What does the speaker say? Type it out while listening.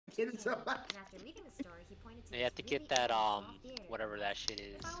kidding somebody. You have to get that whatever that shit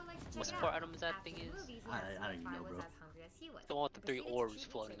is. What support items that thing is? I don't even know, bro. The one with the 3 orbs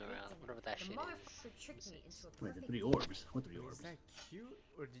floating around. Whatever that shit is. Wait, the 3 orbs. What 3 orbs? Is that cute,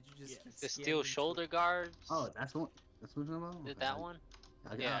 or did you just keep The scanning steel to shoulder it? guards. Oh, that's one. That's what you're talking about. Is it that one?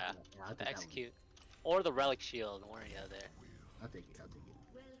 Yeah, Yeah. I'll take The that one. execute. Or the relic shield. One or the other. I'll take it. I'll take it.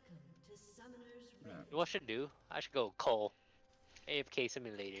 What should do? I should go Cole. AFK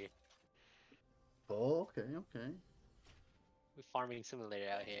simulator. Oh, okay, okay. We farming simulator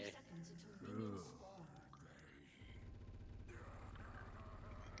out here. Ooh.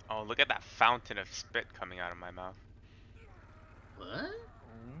 Oh, look at that fountain of spit coming out of my mouth. What?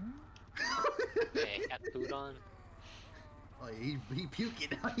 Hey, got food on. Oh, he puking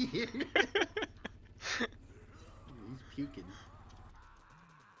out here. He's puking.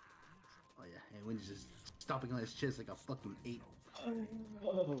 Oh yeah, and Wendy's just stomping on his chest like a fucking ape.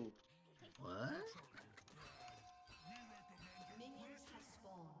 Oh. What?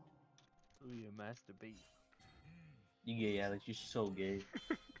 Ooh, you masturbate. You gay, Alex. You're so gay.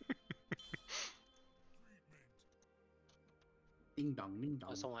 Ding dong, ding dong.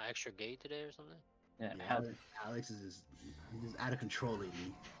 Was someone extra gay today or something? Yeah, Yeah, Alex. Alex is just, he's just out of control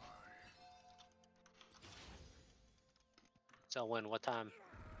lately. So when? What time?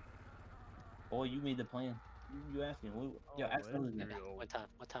 Boy, you made the plan. You asking? Yo, ask Oh, others now. that's real. What time?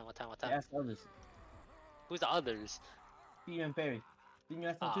 What time? What time? What Yeah, time? ask others. Who's the others? Peter and Perry. Didn't you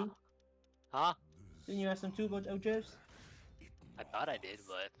ask them Ah. too? Huh? Didn't you ask them too about OJs? I thought I did,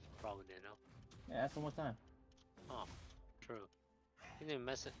 but probably didn't know. Yeah, ask them what time. Oh, true. He didn't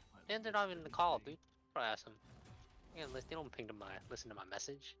message. And they're not even in the call, dude. Probably ask them. Yeah, they don't ping to my listen to my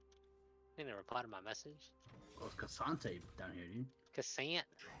message. They didn't reply to my message. Oh, it's Cassante down here, dude. Cassant.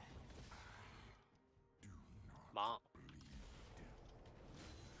 Bomb.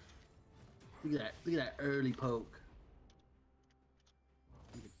 Look at that. Look at that early poke.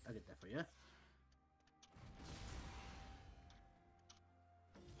 I'll get that for you.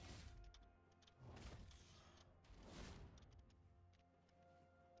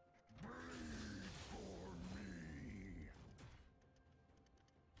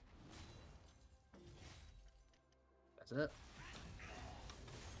 That's it.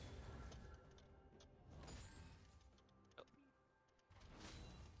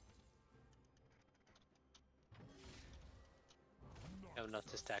 Have enough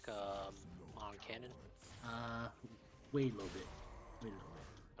to stack on cannon. Wait a little bit. Wait a little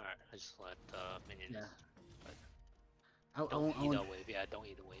bit. Alright, I just let minions. Yeah. But I don't won't. eat a wave. Yeah, don't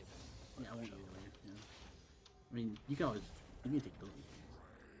eat a wave. Yeah, I won't either way. Yeah. I mean, you can always. You can take those.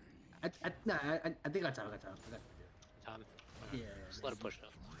 I think I got time. I got time. I got Time. Yeah. Just let it push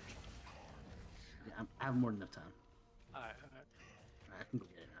up. Yeah, I have more than enough time. Alright. Alright, I can go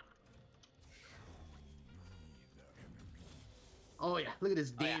get it now. Oh yeah, look at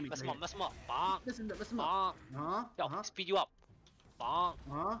this Oh, yeah. damage. Mess right him up. here. Mess him up. Bonk. Listen, listen up. Bonk. Huh? Yo, speed you up. Bonk.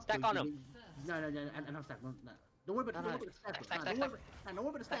 Stack on him. No, I don't stack. No. Don't worry about the stack. Stack. Don't worry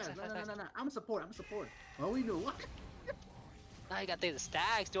about the stack. No. I'm a support. Oh, we know what? Now you gotta take the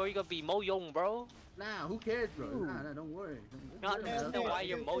stacks, dude. You gonna be Mo Young, bro. Nah, who cares, bro? Nah, don't worry. You don't understand why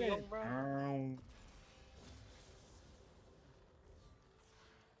you're Mo Young, bro?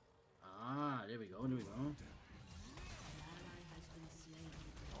 Ah, there we go.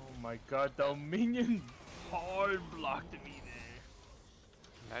 Oh my god, the minion hard blocked me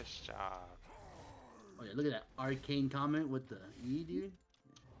there. Nice job. Oh yeah, look at that arcane comment with the E, dude.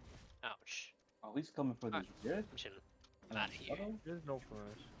 Ouch. Oh, he's coming for this. Good. I'm chilling. I'm out of here. There's no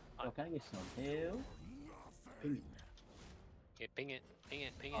flash. Oh, can I get some heal? Ping it. Yeah,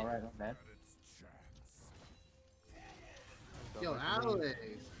 ping it. Alright, not bad. Yo, Alex.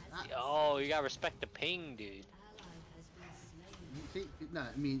 Yo, you gotta respect the ping, dude. You see, nah,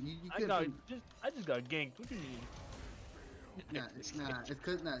 I mean, you I just got ganked. What do you mean? Nah, it's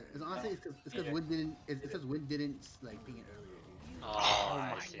cause it's honestly it's cause Wind didn't like ping it earlier, dude. Oh,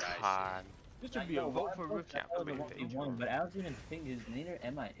 my I see. god. This should be a vote for Rift. Can't believe they won, but Alex didn't think his laner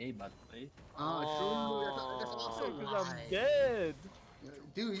MIA, by the way. True. That's also Because I'm lie. dead.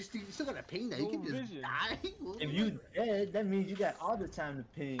 Dude, you still gotta ping that. You No can just vision. die. If you dead, that means you got all the time to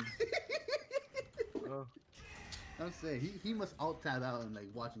ping. I'm saying he must alt tab out and like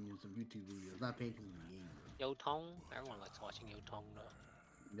watching some YouTube videos, not paying attention to the game. Yo Tong. Everyone likes watching Yo Tong though.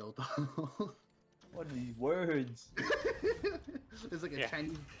 Yo, What are these words? it's like a Yeah.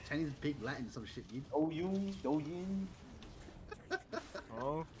 Chinese big Latin some shit, dude. Oh, you, Dojin.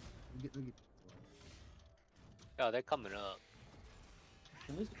 Oh, Look at Yo, they're coming up.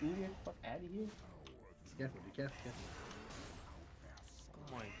 Can this Uber get the fuck out of here? be careful.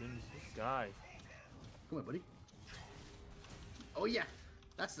 my goodness, this guy. Come on, buddy. Oh yeah,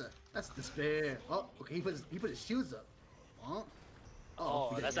 that's the spare. Oh, okay. He put his shoes up. Oh,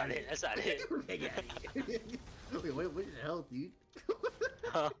 Oh, we that's got not it. That's not it. Okay, yeah. Wait, what the hell, dude?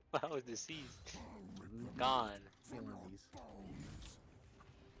 That was deceased. Gone. Get one of these.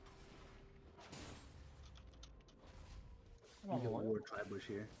 Come on, We got boy. war tribush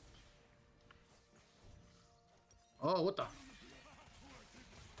here. Oh, what the?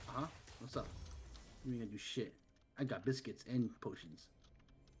 What's up? You ain't gonna do shit. I got biscuits and potions.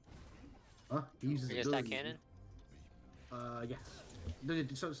 Huh? He uses You guys that abilities. cannon? Yeah. No,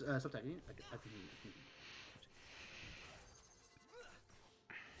 subtitle. I can hear you.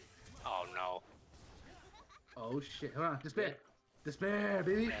 Oh no. Oh shit! Hold on. Despair. Despair,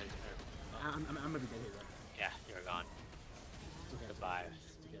 baby. Yeah, I'm gonna be dead here though. yeah, you're gone. It's okay, it's Goodbye. okay,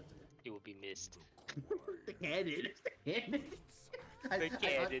 it's okay, it's okay. You will be missed. The cannon. The cannon. The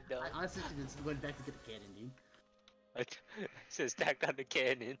cannon, though. I honestly just went back to get the cannon, dude. It says stacked on the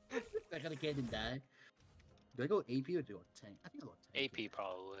cannon. I got a cannon die. Do I go AP or do I go tank? I think I go tank. AP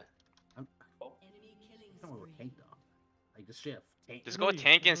probably. I'm gonna go tank though. Like just straight up tank. Just go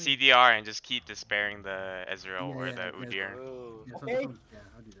tank and CDR and just keep despairing the Ezreal or the Udyr. Oh. Yeah, Okay. yeah,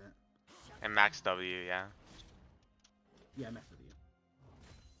 I'll do that. And max W, yeah. Yeah, I'm after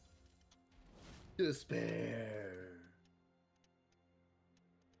you. Despair.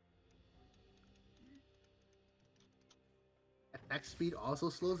 Attack speed also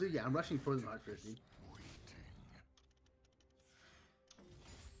slows you? Yeah, I'm rushing frozen heart first, dude.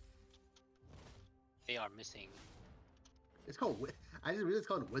 They are missing. It's called I just realized it's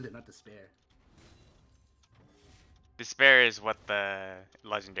called Wither, not Despair. Despair is what the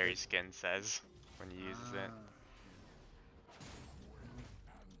legendary skin says when he uses it.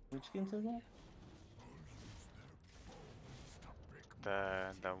 Which skin says that?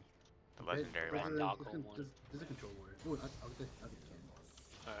 The legendary one. Doggo one. There's a control word. Oh, I'll get the cannon.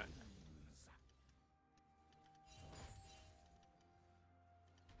 Alright.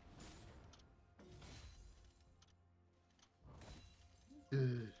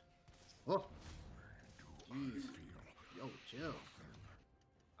 Dude. Oh. Jeez. Yo, chill.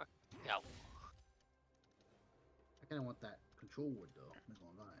 Yeah, I kinda want that control word though. I'm not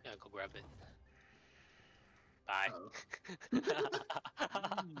gonna lie. yeah, go grab it. Bye. Uh-oh.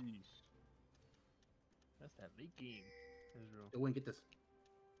 Jeez. That's that late game. Ezreal. Yo, Wayne, get this.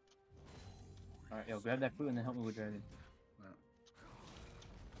 Alright, yo, grab that fruit and then help me with dragon.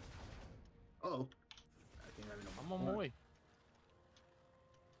 Uh-oh. I can't have it no I'm on my way.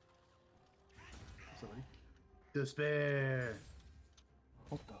 Somebody. Despair.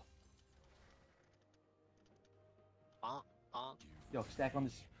 What the? Bonk, bonk. Yo, stack on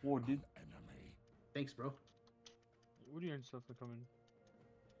this sword, dude. Thanks, bro. Udyr and stuff are coming.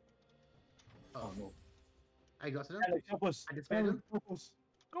 Oh, no. I got to them. Alex, help us. I despaired him. Help us.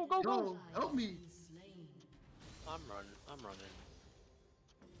 Go, go, go! Yo, help me. I'm running. I'm running.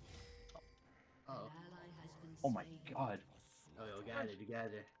 Uh-oh. Oh my god. Oh, yo,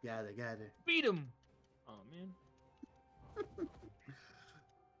 gather. Beat him! Oh, man.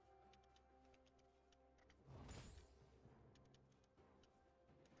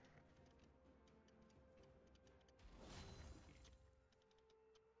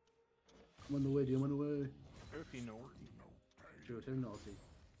 I'm on the way, dude. I'm on the way. Murphy, no. True, turn ulti.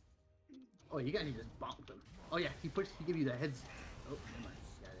 Oh, you gotta just bonk them. Oh yeah, he gave you the heads. Oh, never mind.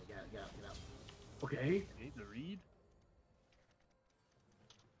 Get out. Okay. Hey, the read?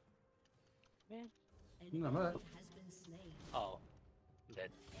 Man. You know what? Oh. I'm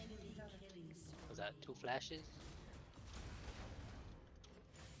dead. Was that 2 flashes?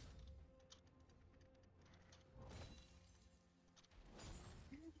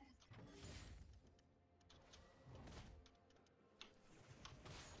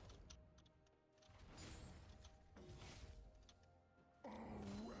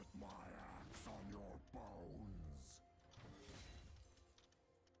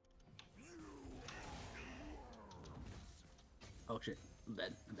 Oh shit, I'm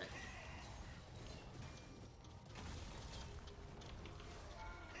dead.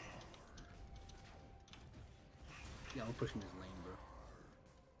 Yeah, I'm pushing this lane, bro.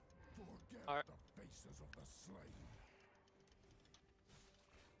 Alright.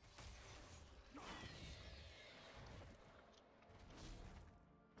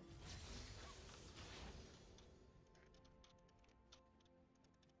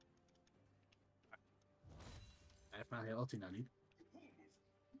 I found her ulti now, dude.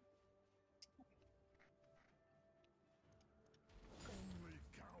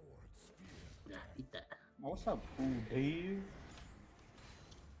 Yeah, eat that. Oh, what's up, fool, Dave?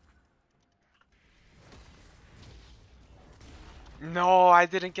 No, I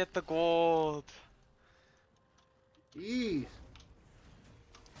didn't get the gold. Jeez.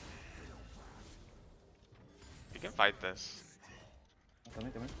 You can fight this. Come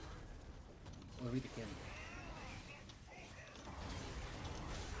here, come here. Oh, read the cannon.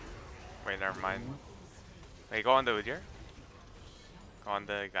 Wait, never mind. Wait, go on the Udyr. Go on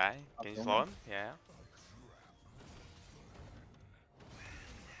the guy. Can you slow him? Yeah.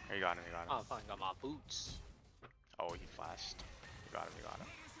 Oh, you got him, you got him. Oh, I finally got my boots. Oh, he flashed. You got him, you got him.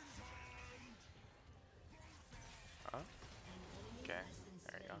 Huh? Okay,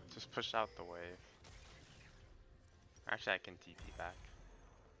 there you go. Just push out the wave. Actually, I can TP back.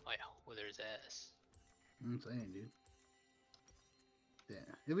 Oh yeah, Wither's ass. I'm saying, dude. Yeah,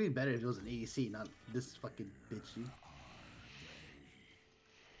 it'd be better if it was an AEC, not this fucking bitch, dude.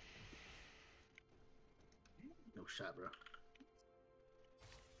 No shot, bro.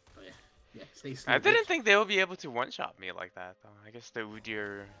 Oh yeah, yeah. Stay slow. I didn't bitch. think they would be able to one-shot me like that, though. I guess the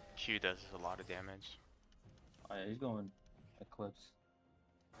Udyr Q does a lot of damage. Oh yeah, he's going Eclipse.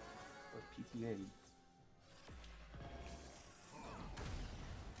 Or PTA.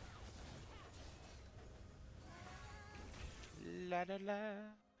 La la la.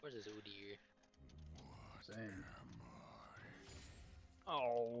 Where's this Udyr? Saying.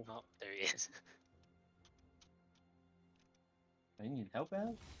 Oh. Oh, there he is. You need help,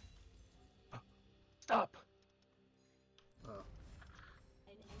 Al? Stop. Oh.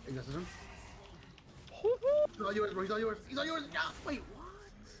 Hey, this is him. He's all yours, bro. He's all yours. He's all yours. Yeah. Wait, what?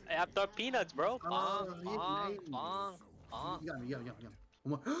 I have dark peanuts, bro. Oh, Bong, he bong, ignited me. bong, bong. You got me. You got me. You got me.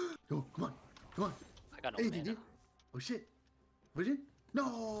 Come on. Yo, come on. Come on. I got no Anything, mana. dude. Oh shit. Vision? No.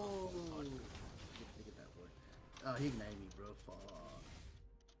 Look at that boy. He ignited me, bro. Fuck.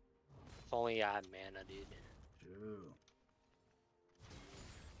 If only I had mana, dude. True.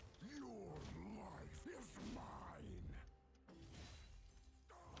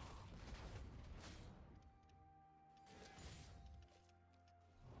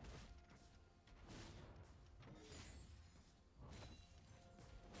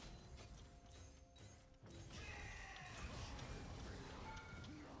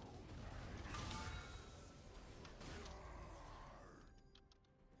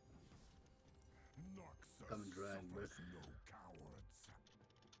 Come and drag, bro.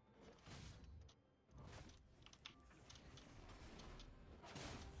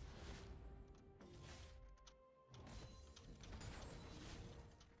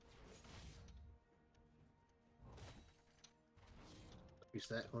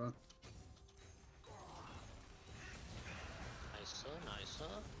 Reset, hold on. Nice, nice.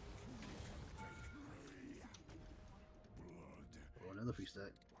 Oh, another free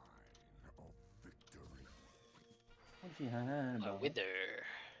stack. What's he hanging A about? Wither.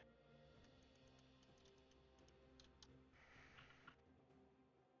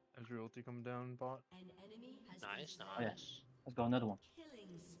 Is your ulti coming down, bot? Nice, yeah. nice. Let's go, another one.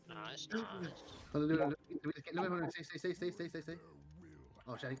 Nice, nice. Oh, no, stay.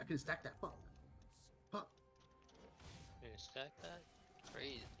 Oh shit, I couldn't stack that. Fuck. Fuck. You can stack that?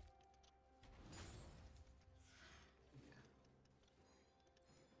 Crazy.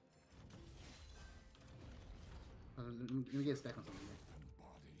 Let me get a stack on something.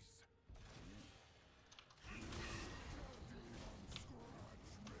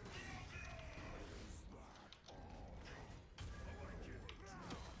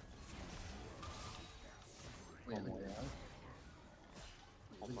 Oh, yeah, Oh, yeah.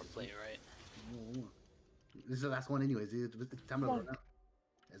 One more play, right? this is the last one anyways, dude. With the time to run out.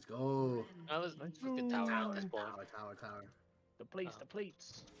 Let's go. Let's look at tower at this point. Tower. The plates, the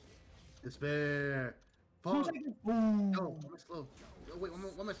plates. Despair. Fuck. No, I'm slow. Oh, wait,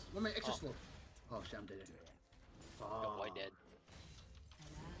 one more extra slow. Oh shit, I'm dead. Got white dead.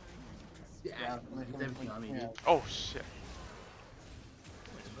 Yeah, he's everything on me, dude. Oh shit.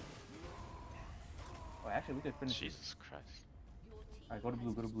 Oh, actually, we could finish. Jesus Christ. Alright, go to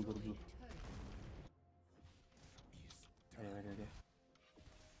blue, go to blue, go to blue. Okay.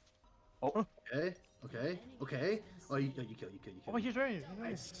 Oh, Okay. Oh, you kill. Oh, he's right.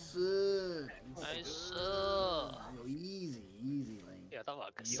 Nice. Nice. Yo, easy, lane. Yeah, I thought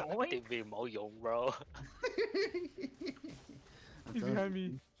about Yoink. Kasate being Mo Young, bro. He's behind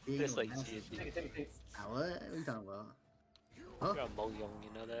me. This like shit, dude. What? What are you talking about? You Huh? got Mo Young,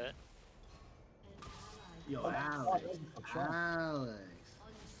 you know that? Yo, Alex.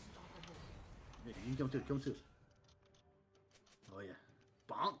 Yeah, you come too. Oh yeah.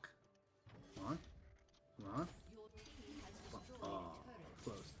 Bonk. Come on. Bonk. Oh,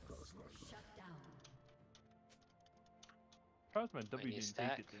 close. How's my W need didn't stack.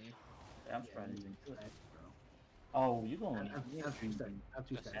 take it, dude? yeah, I'm trying to. Bro. Oh, you're going. I have 2 seconds. I have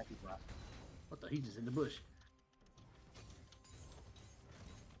 2 seconds. What the? He's just in the bush.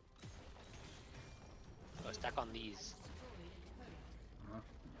 Oh, stack on these. Yeah,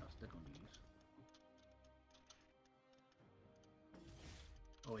 stick on these.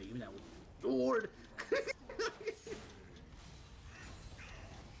 Oh wait, give me that one. Lord!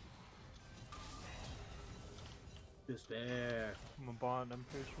 Just there. I'm a bond, I'm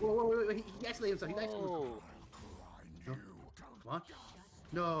pretty sure. Whoa, he isolated himself. He isolated himself. Oh, No. Come on.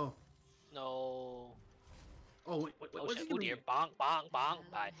 No. no. Oh, wait, Oh what's shit, he ooh doing dear, here? bonk, bonk, bonk,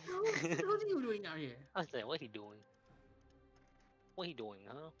 bye. What's he doing down here? I was saying, what he doing? What he doing,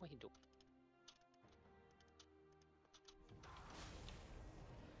 huh? What he doing?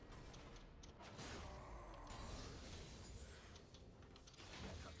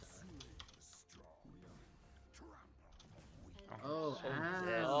 Oh,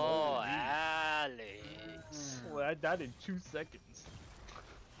 Oh, Alex. Well, I died in 2 seconds.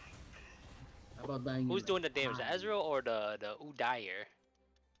 How about dying? Who's in, doing the like, damage, the 5? Ezreal or the Udyr?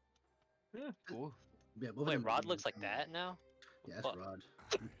 Yeah, cool. Yeah, both of Wait, them are Rod doing looks like something. that now? Yeah, that's Fuck. Rod.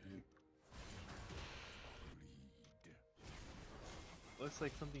 Looks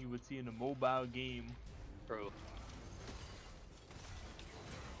like something you would see in a mobile game. Bro.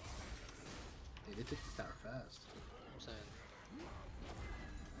 Hey, they took the tower fast. I'm saying.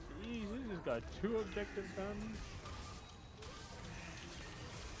 Jeez, he just got 2 objectives done.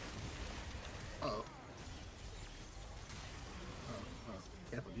 Uh-oh.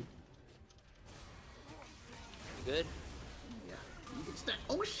 Careful, dude. You good? Yeah. You can stack.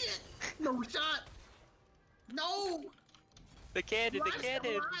 Oh shit! No shot! No! The cannon, the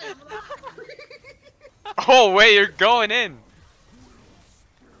cannon! Oh wait, you're going in.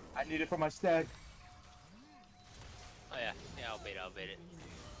 I need it for my stack. Oh yeah, yeah, I'll bait it.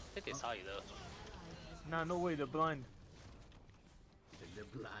 I think they saw you though. Nah, no way, they're blind. They're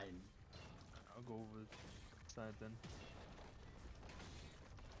blind. I'll go over the side then.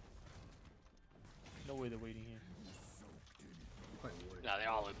 No way they're waiting here. Quite worried. No, they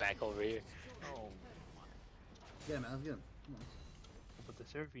all went back over here. Oh, Get him, man. Let's get him. Come on. but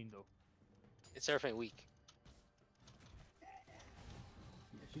the Seraphine though. It's surfing weak. Yeah,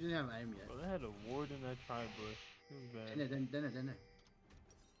 she didn't have an item yet. Bro, they had a ward in that tribe bush. It was bad. Then.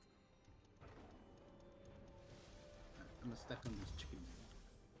 I'm gonna stack on this chicken.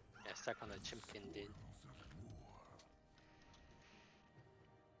 Yeah, stuck on the chimkin, dude.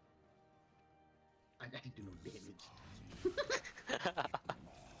 I didn't do no damage.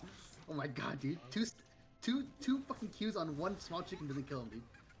 Oh my god, dude. Two fucking Qs on one small chicken doesn't kill him, dude.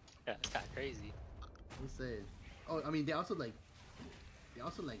 Yeah, it's kinda crazy. I'm saying. Oh, I mean, they also like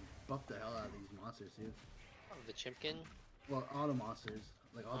buff the hell out of these monsters, too. Oh, the chimkin? Well, all the monsters,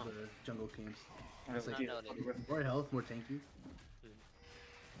 like all the jungle camps. It's I like know they do. more health, more tanky.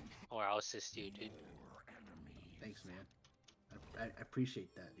 Or I'll assist you, dude. Thanks, man. I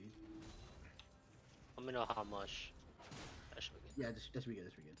appreciate that, dude. Let me know how much. That should be good. Yeah, that's pretty good.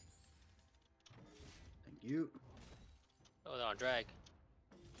 That's pretty good. Thank you. Oh, they're on drag.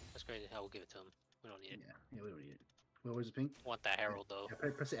 That's crazy. I will give it to him. We don't need it. Yeah, we don't need it. Well, where's the pink? Want that herald though. Yeah,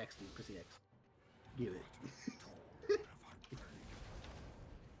 press the X, dude. Press the X. Give it.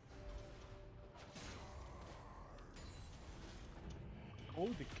 Oh,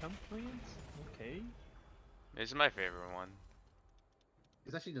 the camp plans? Okay. This is my favorite one.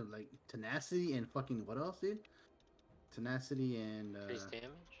 It's actually the like tenacity and fucking what else, dude? Tenacity and Increase damage?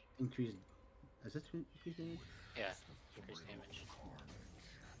 increased. Is this increased damage? Yeah, increase damage.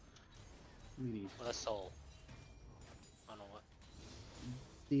 Look at these. Well, that's soul. I don't know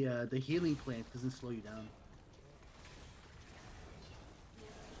what. The healing plant doesn't slow you down.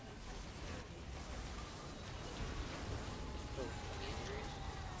 Oh, any injuries?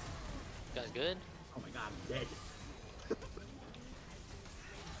 You guys good? Oh my god, I'm dead.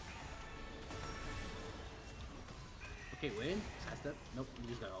 Okay, win. Side step. Nope, you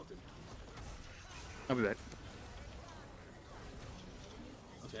just got ulted. I'll be back.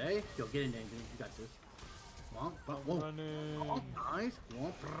 Okay, yo, get in there, dude. You got this. Come on, whoa. Running. Oh, nice.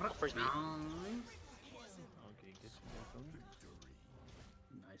 Whoa, First beat. nice. Okay, get you back on.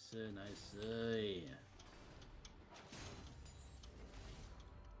 Nice.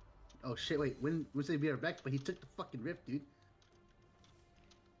 Oh shit, wait, when say be right back, but he took the fucking rift, dude.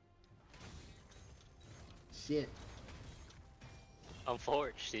 Shit.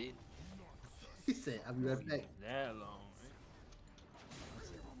 Unforged, dude. He said, I'll be right back. That long, right?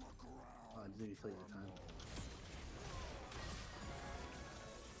 Oh, I didn't even tell you the time.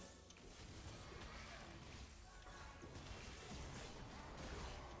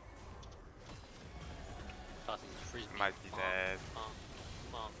 tossing the frisbee. Might be dead.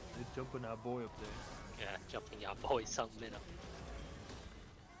 They're jumping our boy up there. Yeah, jumping your boy something in him.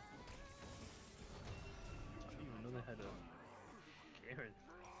 I didn't even know they had a Karen.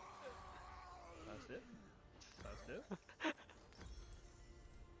 That's it. That's it.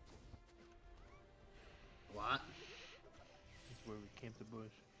 What? That's where we camped the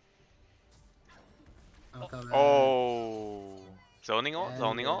bush. I'm coming. Oh. Zoning ult? Yeah,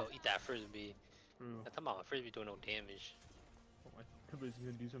 Zoning yeah. ult? Eat that frisbee. True. I thought my frisbee doing no damage. Oh, my Timber's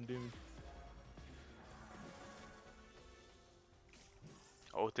gonna do some damage.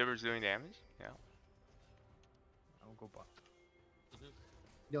 Oh, Tibbers doing damage? Yeah. I'll go back.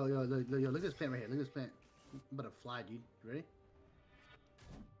 Yo, look at this plant right here. Look at this plant. I'm about to fly, dude. You ready?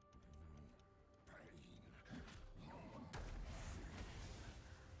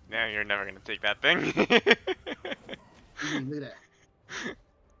 Yeah, you're never gonna take that thing. Look at that.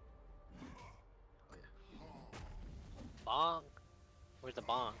 Oh yeah. Bonk. Where's the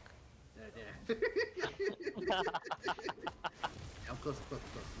bonk? There. I'm close.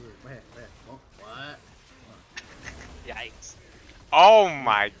 Right here. Oh, what? Yikes. Oh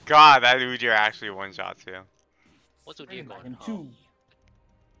my god, that Udyr actually one shot too. What's Udyr Got going? him too.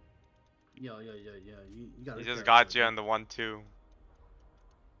 Yo. You gotta. He look just at got that. you on the 1-2.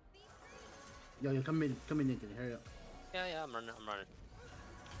 Yo, come in, can you hurry up? Yeah, I'm running.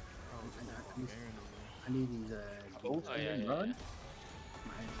 I need these, Oh, Oh, yeah, and yeah, run.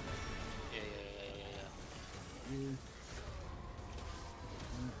 Yeah.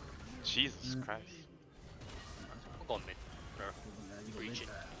 Jesus Christ. We'll go mid. Reach it.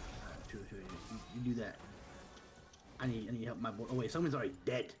 True. You do that. I need help my boy. Oh wait, someone's already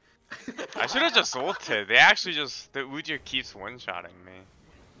dead. I should have just ulted. They actually just, the Udyr keeps one-shotting me.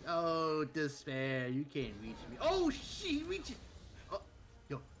 Oh, despair. You can't reach me. Oh, shit, reach it. Oh,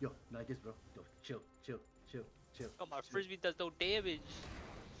 yo, not like this, bro. Yo, chill. Oh, my frisbee does no damage.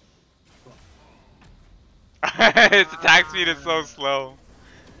 Its attack speed is so slow.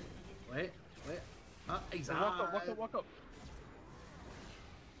 Wait. Exactly. Walk up.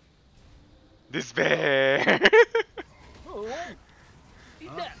 Despair. Oh, eat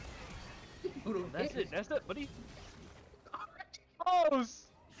Huh? that. That's it, buddy. Oh,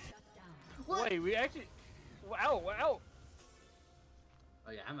 Oh, what? wait, we actually. Wow.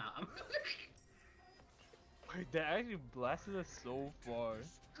 Oh yeah, I'm out. Wait, that actually blasted us so far.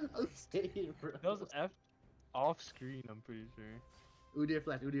 I'm saying, bro. That was F off screen, I'm pretty sure. Udyr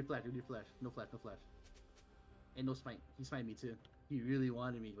flash. No flash. And no smite. He smited me too. He really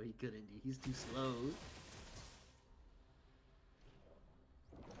wanted me, but he couldn't. Dude. He's too slow.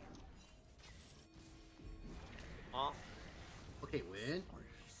 Bonk. Okay, win.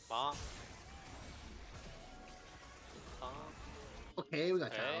 Bonk. Okay, we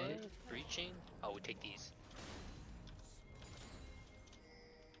got Okay. Charlie. Reaching. Oh, we take these.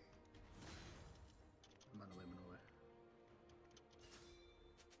 I'm on the way.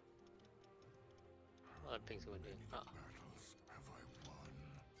 What other things we would do? Oh.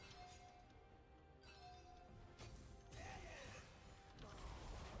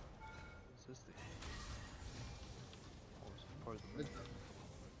 What's this thing? Oh, it's part of the Let's go.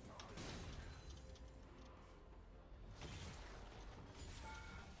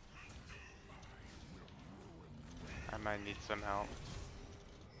 I might need some help.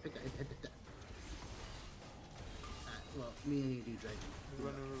 Hit that. Well, me and you do dragon. We're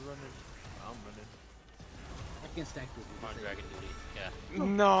running. I'm running. I can stack this. We're on dragon duty. Yeah.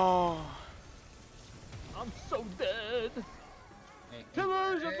 No. I'm so dead. Hey,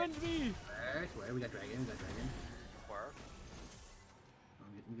 Timbers, where? avenge me. Where? We got dragon. Where?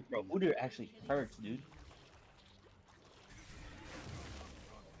 Bro, Udyr actually hurts, dude.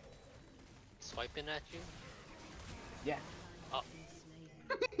 Swiping at you? Yeah. Oh.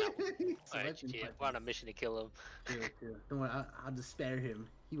 Alright, Selecting yeah, pipe. we're on a mission to kill him. Chill. Don't worry, I'll just spare him.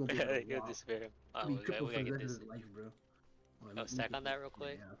 He won't be able to He'll walk. despair him. He'll Oh, be we crippled gotta for the get rest of this. his life, bro. Hold Oh, let me stack get on that this. real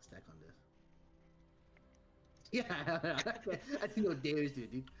quick? Yeah, I'll stack on this. Yeah, I do no damage to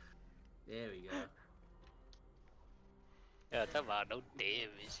it, dude. There we go. Yeah, talk about no damage.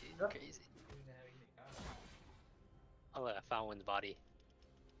 Shit, crazy. Oh, look, I found Wind's body.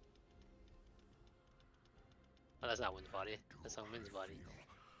 Oh, that's not Wind's body. That's on Wind's body.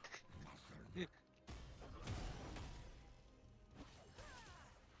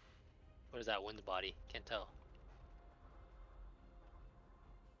 What is that Wind's body? Can't tell.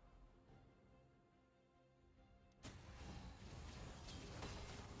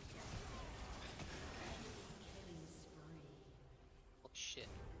 Oh shit.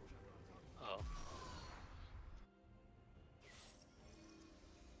 Oh.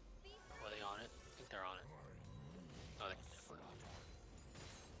 Are they on it? I think they're on it.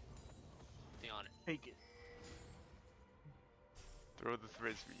 take it. Throw the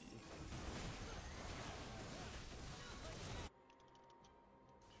frisbee.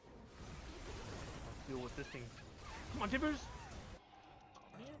 Deal with this thing. Come on, Tibbers! Oh,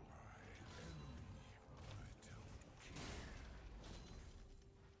 man.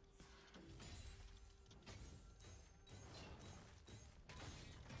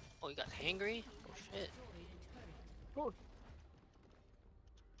 Oh, you got hangry? Oh shit. Go.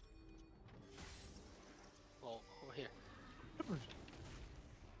 Oh, over here. Tibbers.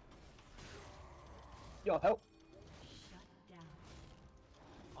 Yo, help.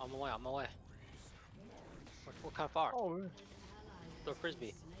 On my way, on my way. What kind of far? Oh, yeah. Throw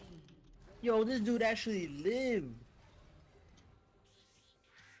frisbee. Yo, this dude actually lived.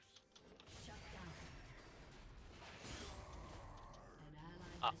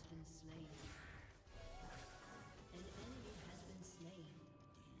 Ah.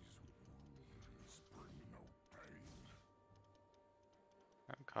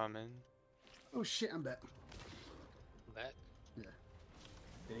 I'm coming. Oh shit, I'm back. Back. Yeah.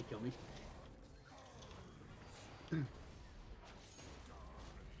 Did they kill me? Oh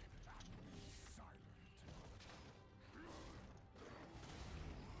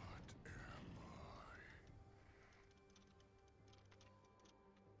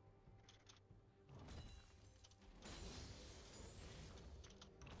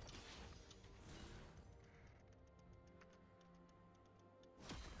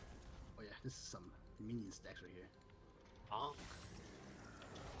yeah, this is some minion stacks right here. Bonk.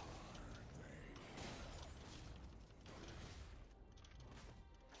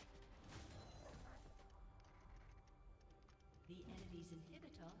 The enemy's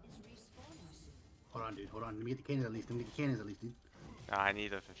inhibitor is respawning soon. Hold on, dude. Hold on. Let me get the cannons at least. Let me get the cannons at least, dude. Nah, I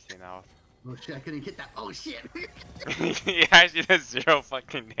need a 15 health. Oh shit, I couldn't hit that. Oh shit. He actually does 0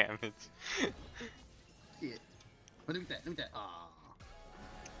 fucking damage. Shit. Let me get that. Let me get that. Aw.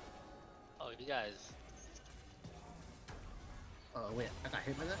 Oh, you guys. Oh wait, I got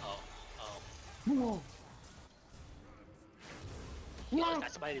hit by that. Oh, oh. Whoa. You guys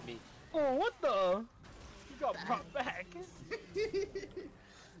got spited me. Oh, what the? You got brought back.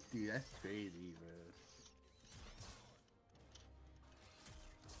 Dude, that's crazy, bro.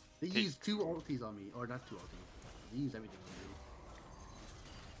 They used 2 ultis on me, or not 2 ultis. They used everything on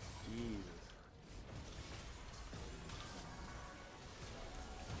me. Jesus.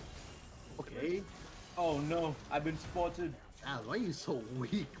 Okay. Oh no, I've been spotted. Al, why are you so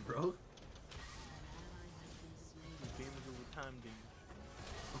weak, bro? This game is overtime, dude.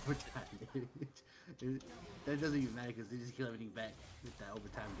 Overtime damage. That doesn't even matter because they just kill everything back with that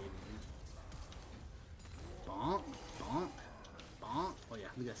overtime damage. Bonk, bonk, bonk. Oh yeah,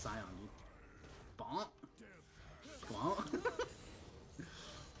 look at Sion, dude. Bonk, bonk.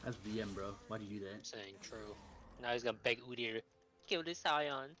 That's VM, bro. Why'd you do that? Saying true. Now he's gonna beg Udyr to kill this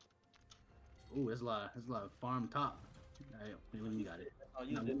Sion. Ooh, there's a lot of farm top. Alright, when you got it. Oh,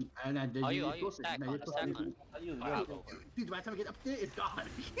 you No, did. and I did. Oh, you close it. stack No, on, you're stack close on. it. Oh, you Wow. did. Dude, by the time I get up there, it's gone.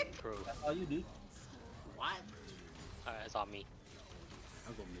 True. Oh, you did. What? Alright, it's on me.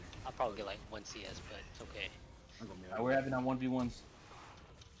 I'll go mid. I'll probably get like 1 CS, but it's okay. I'll go mid. Alright, we're having our 1v1s.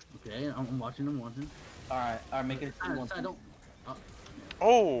 Okay, I'm watching. Alright, make it a 2-1. I don't. Oh,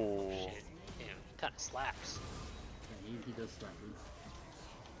 Oh! Shit. Damn, he kinda slaps. yeah, he does slap, dude.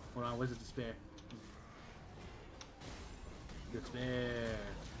 Hold on, where's the despair? Despair.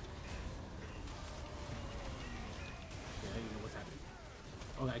 Yeah, you know what's happening.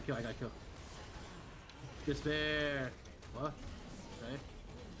 Oh, I got killed. Despair. What? Okay.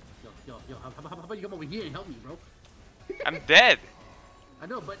 Yo, how about you come over here and help me, bro? I'm dead! I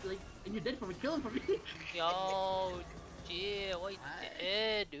know, but like, and you're dead for me, killing for me. Yo, yeah, why you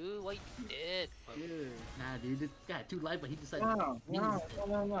dead, dude? Why you dead? Nah, dude, this guy had 2 life, but he decided. No.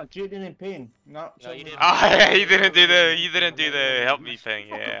 Jay didn't pin. No, No, you didn't. Oh, yeah, he didn't do the help me thing,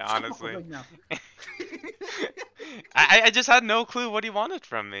 yeah, honestly. Right now. I just had no clue what he wanted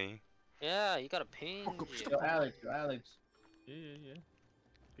from me. Yeah, you got a ping. Yo, Alex. Yeah.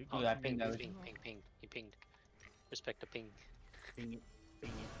 Big Oh, one. I pinged Alex. Ping. He pinged. Respect the ping. Bing it. Yeah,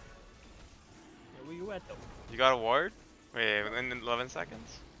 where you at though? You got a ward? Wait, in 11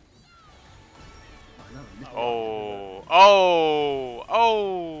 seconds? Oh,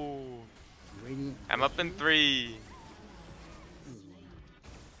 Oh! Radiant. I'm up in 3.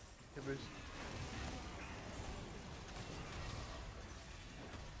 Tibbers.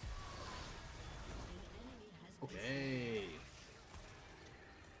 Okay.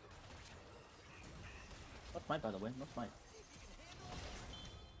 What's mine, by the way? What's mine?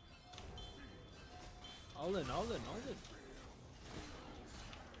 All in.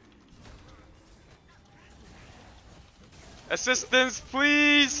 Assistance,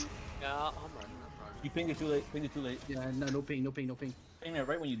 please! Yeah, I'm running. You pinged it too late. Pinged it too late. Yeah, no ping, no ping, no ping. Pinged it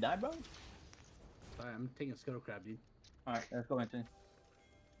right when you die, bro. Sorry, I'm taking a scuttle crab, dude. All right, let's go, Anthony.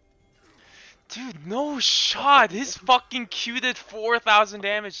 Dude, no shot! His fucking Q did 4,000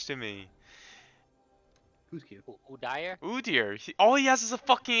 damage to me. Who's cute? Udyr? Udyr, all he has is a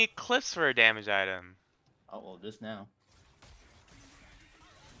fucking Eclipse for a damage item. Oh, well, this now.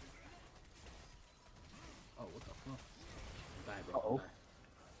 Oh, what the fuck? Die, bro. Uh-oh. Die.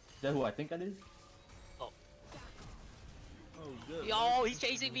 Is that who I think that is? Oh, good. Yo, he's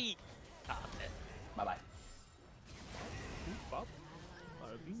chasing me! Ah, man. Bye-bye. Bop.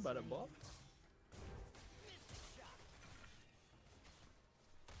 Bada bing, bada bop.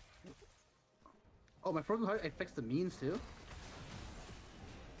 Oh, my frozen heart affects the means too?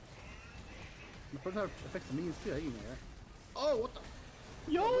 My frozen heart affects the means too, I didn't know that. Oh, what the?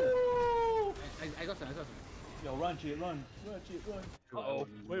 Yo! I got some, I got some. Yo, run, shit, run. Run, shit, run. Uh-oh.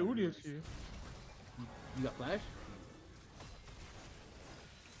 Wait, who is she? You got flash?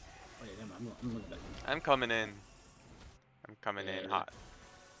 Oh yeah, never mind, I'm looking back. I'm coming in. I'm coming in hot.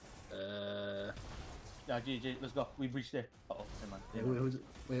 Yeah, Jay, let's go. We've reached there. Uh-oh, never mind. Wait, who's it?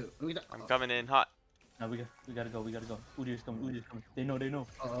 Wait, who's that? I'm coming in hot. No, we gotta go. Udyr's coming. They know.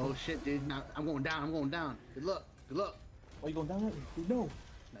 Oh shit, dude. Now I'm going down. Good luck. Why you going down there? They know.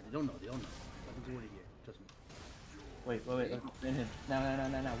 Nah, they don't know. Nothing's already here. Trust me. Wait. Let's go in him.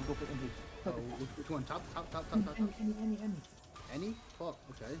 Now. We go for in him. Oh, which one? Top. Any? Fuck.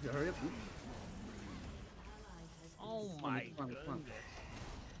 Okay. You hurry up. Oh my Come on. goodness.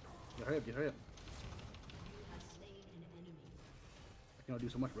 You hurry up. Has slain an enemy. I can only do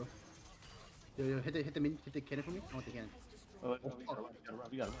so much, bro. Yo, hit the cannon for me. I want the cannon. Oh,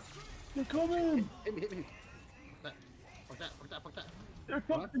 we gotta run. They're coming. Hit me. Fuck that. They're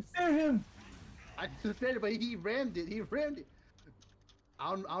fucking spare him. I just said it, but he rammed it. I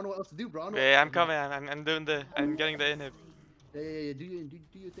don't know what else to do, bro. I don't know Yeah, what- I'm coming. I'm doing the. I'm getting the inhib. Yeah. Do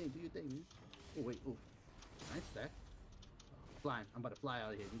your thing. Dude. Oh wait. Oh, nice stack. Flying. I'm about to fly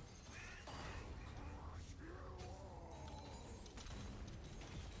out of here, dude.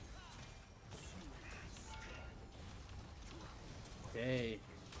 Okay.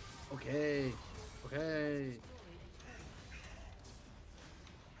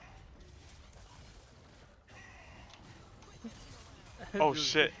 Oh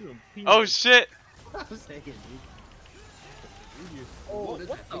shit. Oh shit. I was saying, dude. Oh, there's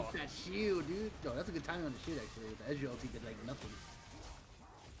that big fat shield, dude. Yo, that's a good timing on the shield, actually. The Ezreal ulti did like nothing.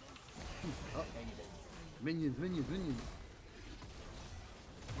 Oh, dang it. Minions.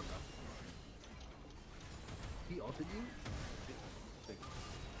 What the? He ulted you?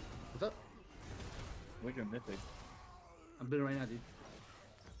 What's up? Wicked mythic. I'm bidding right now, dude.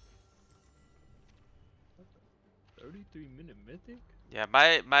 33-minute mythic? Yeah,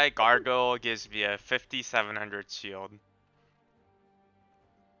 my gargoyle gives me a 5,700 shield.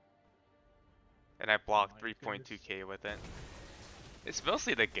 And I block my 3.2k with it. It's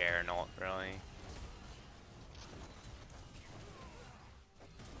mostly the Garen ult, really.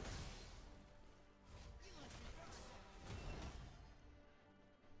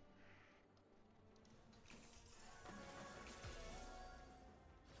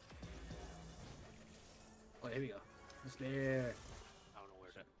 Oh, here we go. Despair. I don't know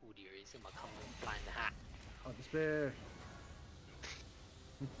where the Udyr is. I'm gonna come and fly in the hat. Oh, despair.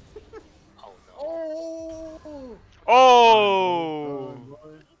 Oh no. Oh! Oh!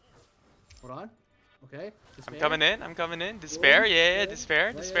 Hold on. Okay. Despair. I'm coming in. Despair, yeah,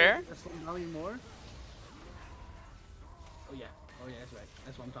 despair. Let's slow him down even more. Oh yeah, that's right.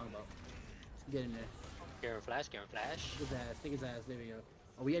 That's what I'm talking about. Get in there. Garen flash. Take his ass. There we go.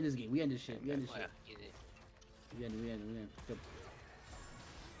 Oh, we end this game. We end this shit. Oh, yeah, get it. We end. Good.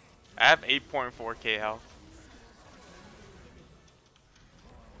 I have 8.4k health.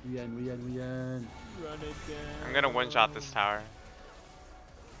 We end. Run it down. I'm gonna one-shot this tower.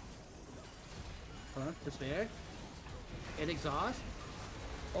 Hold on. Despair. And exhaust.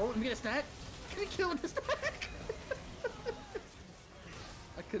 Oh, let me get a stack. Couldn't kill with the stack.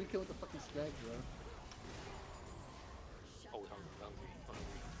 I couldn't kill with the fucking stack, bro. Oh, hungry.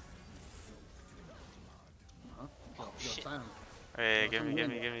 Huh? Oh, Yo, shit. Sion. Hey, give me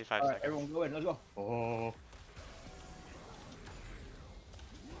 5 Alright, seconds. everyone go in. Let's go. Oh.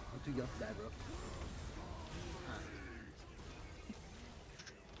 I'm too young for that, bro.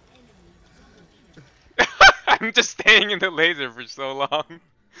 I'm just staying in the laser for so long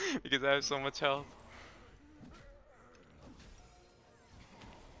because I have so much health.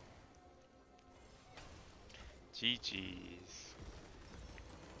 GG's.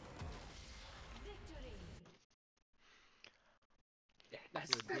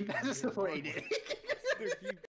 That's just the way he did. Dude, he